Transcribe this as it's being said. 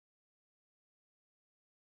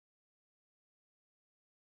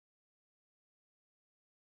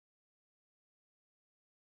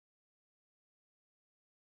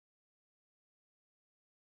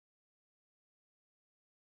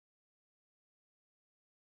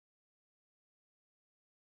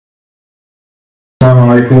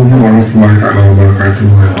Yes,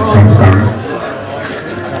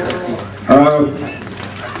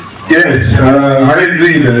 I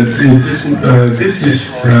agree that this is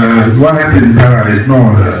what happened in Para is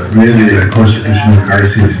not really a constitutional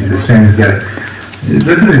crisis in the sense that it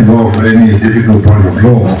doesn't involve any difficult point of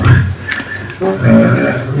law.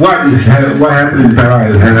 What happened in Para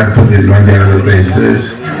has happened in many other places.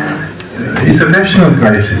 It's a national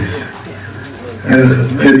crisis.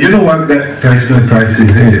 And you know what that national crisis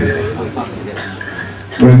is?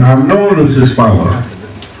 When UMNO loses power,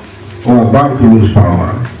 or about to lose power,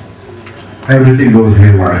 everything goes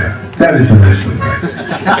haywire. That is a national crisis.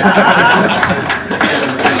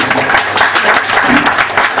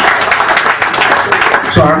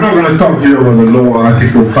 So I'm not going to talk to you about the law,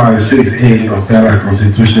 Article 5, 6, 8 of the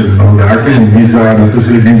Constitution and all that. I think these are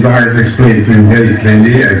explained to you very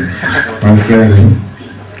clearly, and my friend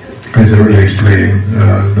has already explained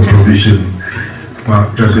the provision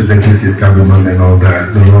about representative government and all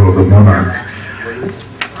that, the role of the monarch.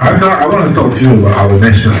 I want to talk to you about our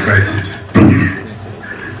national crisis.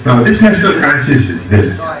 Now, this national crisis is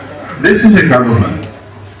this. This is a government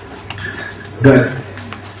that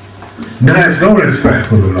has no respect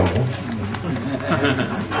for the law,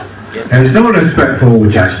 has no respect for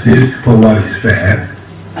justice, for what is fair,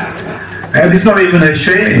 and is not even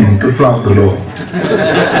ashamed to flout the law.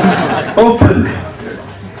 Openly.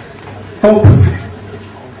 Openly.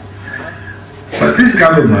 But this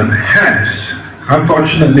government has,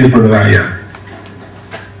 unfortunately for Raya,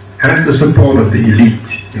 has the support of the elite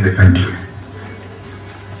in the country.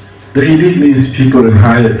 The elite means people in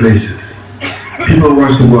higher places. People who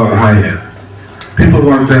want to go out higher. People who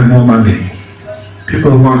want to have more money.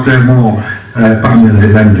 People who want to have more permanent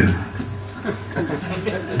in London.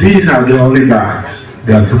 These are the oligarchs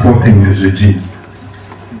that are supporting this regime.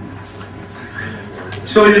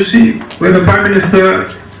 So you see, when the Prime Minister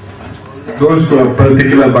goes to a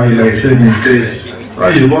particular by-election and says, "Oh,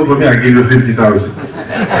 you vote for me, I give you 50,000.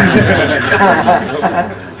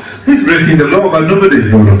 He's breaking the law, but nobody is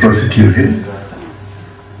going to prosecute him.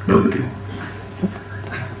 Nobody.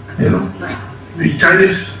 You know, the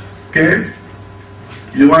Chinese, okay,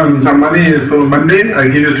 you want some money for Monday, I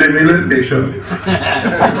give you 3 million, make sure.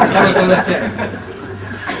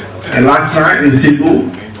 And last night in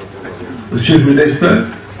Cebu, the Chief Minister,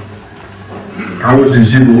 I was in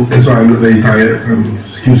Cebu, that's why I look very tired,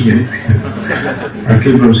 excuse me. I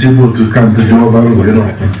came from Cebu to come to Johor Bahru, you know.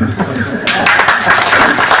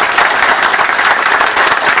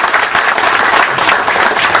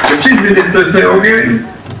 The Chief Minister said, okay,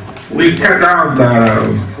 we cut down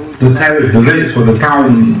the tariff, the rates for the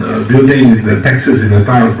town buildings, the taxes in the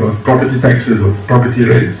town, for property taxes or property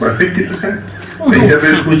rates by 50%. Make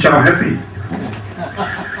every school child happy.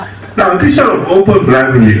 Now, this sort of open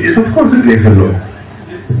bribery is, of course, against the law.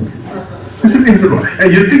 It's against the law.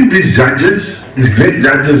 And you think these judges, these great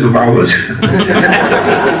judges of ours,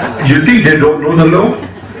 you think they don't know the law?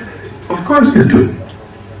 Of course they do.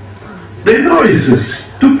 They know it's a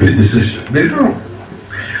stupid decision. They know.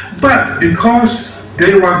 But because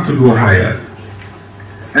they want to go higher,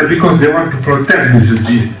 and because they want to protect this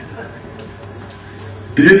regime,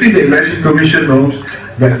 do you think the Election Commission knows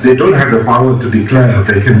that they don't have the power to declare a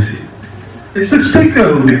vacancy? It's the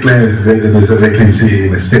Speaker who declares that there's a vacancy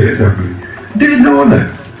in the State Assembly. They know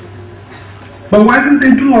that. But why do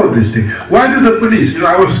they do all these things? Why do the police? You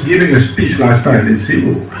know, I was giving a speech last night in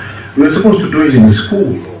Cebu. We were supposed to do it in a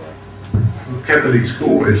school, Catholic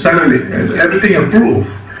school, and suddenly everything approved.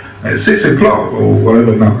 At 6 o'clock or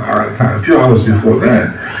whatever, a few hours before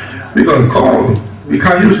that, we got a call. We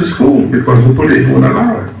can't use the school because the police won't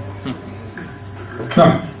allow it.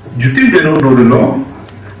 Now, you think they don't know the law?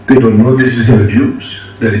 They don't know this is abuse.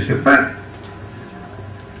 That is a fact.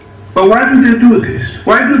 But why do they do this?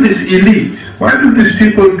 Why do this elite? Why do these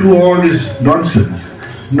people do all this nonsense,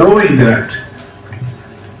 knowing that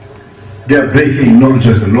they are breaking not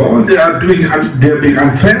just the law, they are being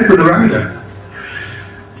unfair to the rider?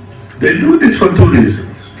 They do this for two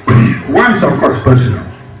reasons. One is, of course, personal.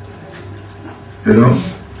 You know,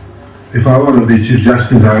 if I want to be Chief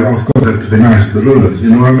Justice, I of course have to be nice to the rulers, you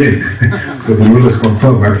know what I mean? So the rulers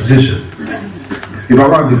confirm my position. If I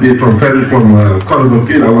want to be from Court of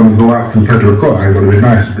Appeal, I want to go up to Federal Court, I got to be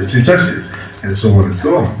nice to the Chief Justice, and so on and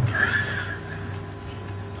so on.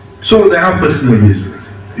 So there are personal reasons.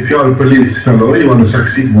 If you are a police fellow, you want to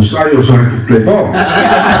succeed Musa, you also have to play ball.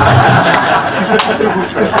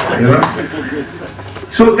 You know?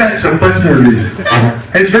 So that's a personal reason.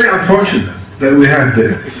 It's very unfortunate that we have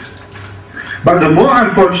this. But the more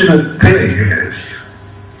unfortunate thing is,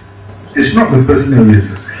 it's not the personal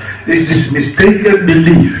reason. It's this mistaken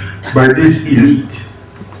belief by this elite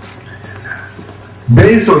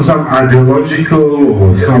based on some ideological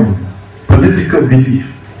or some political belief.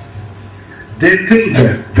 They think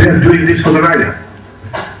that they are doing this for the raya.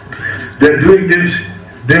 They are doing this,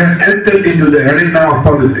 they have entered into the arena of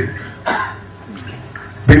politics.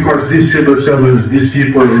 Because these civil servants, these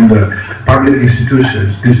people in the public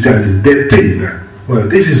institutions, these judges, they think that, well,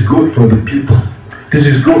 this is good for the people. This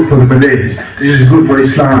is good for the Malays. This is good for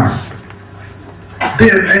Islam. They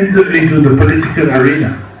have entered into the political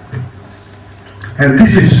arena. And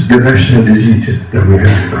this is the national disease that we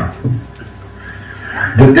have now.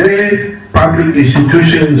 The day public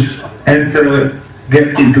institutions get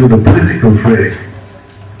into the political fray,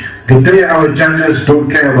 the day our judges don't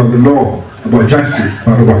care about the law, about justice,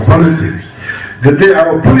 but about politics, the day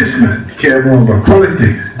our policemen care more about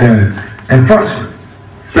politics than enforcement,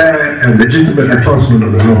 fair and legitimate enforcement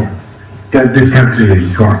of the law, then this country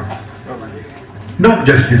is gone. Not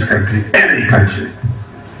just this country, any country.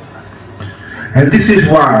 And this is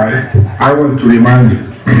why I want to remind you.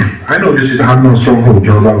 I know this is a unknown stronghold,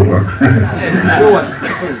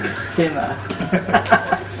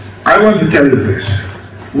 I want to tell you this.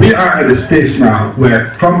 We are at a stage now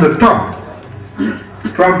where from the top,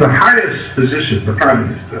 from the highest position, the Prime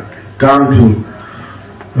Minister, down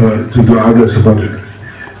to the other subordinates,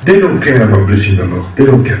 they don't care about breaching the law. They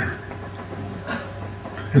don't care.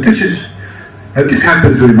 And this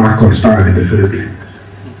happens during Marcos' time in the Philippines.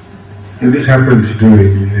 And this happens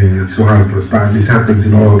during Suharto's time. This happens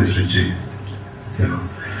in all these regimes. You know.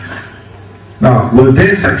 Now, will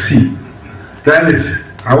they succeed? That is,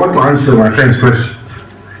 I want to answer my friend's question.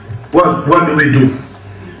 What do we do?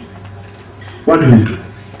 What do we do?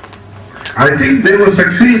 I think they will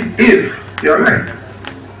succeed if, you're right,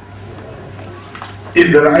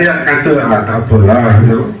 if the rakyat kata, tak apalah, you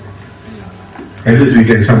know, at least we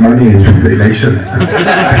get some money in the election.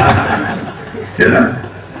 You know?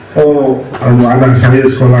 Oh, anak saya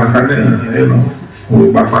sekolah sana, you know,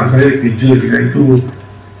 oh, bapa saya kerja dengan itu,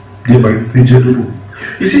 dia bagi kerja dulu.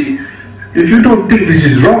 You see, if you don't think this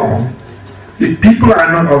is wrong, if people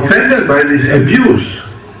are not offended by this abuse,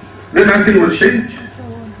 then nothing will change.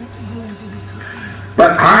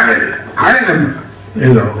 But I am,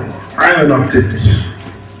 you know, I am an optimist.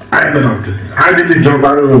 I am an optimist. I believe John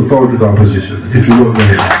Barrow will fall to the opposition if you work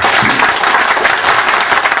with him.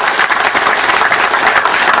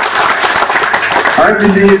 I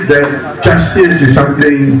believe that justice is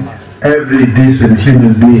something every decent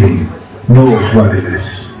human being knows what it is.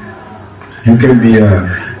 You can be a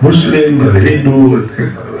Muslim, a Hindu,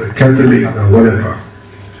 a Catholic, or whatever.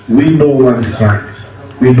 We know what is right.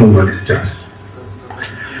 We know what is just.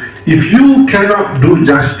 If you cannot do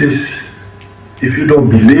justice, if you don't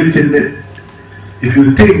believe in it, if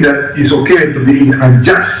you think that it's okay to be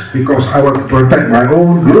unjust because I want to protect my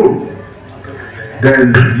own group,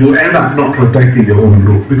 then you end up not protecting your own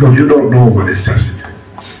group because you don't know what is justice.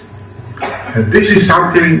 And this is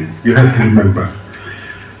something you have to remember.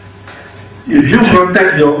 If you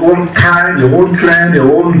protect your own kind, your own clan,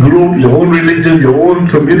 your own group, your own religion, your own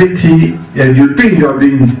community, and you think you are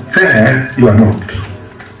being fair, you are not.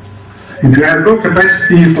 If you have no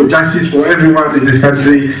capacity for justice for everyone in this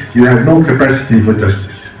country, you have no capacity for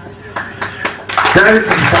justice. That is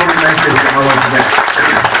important.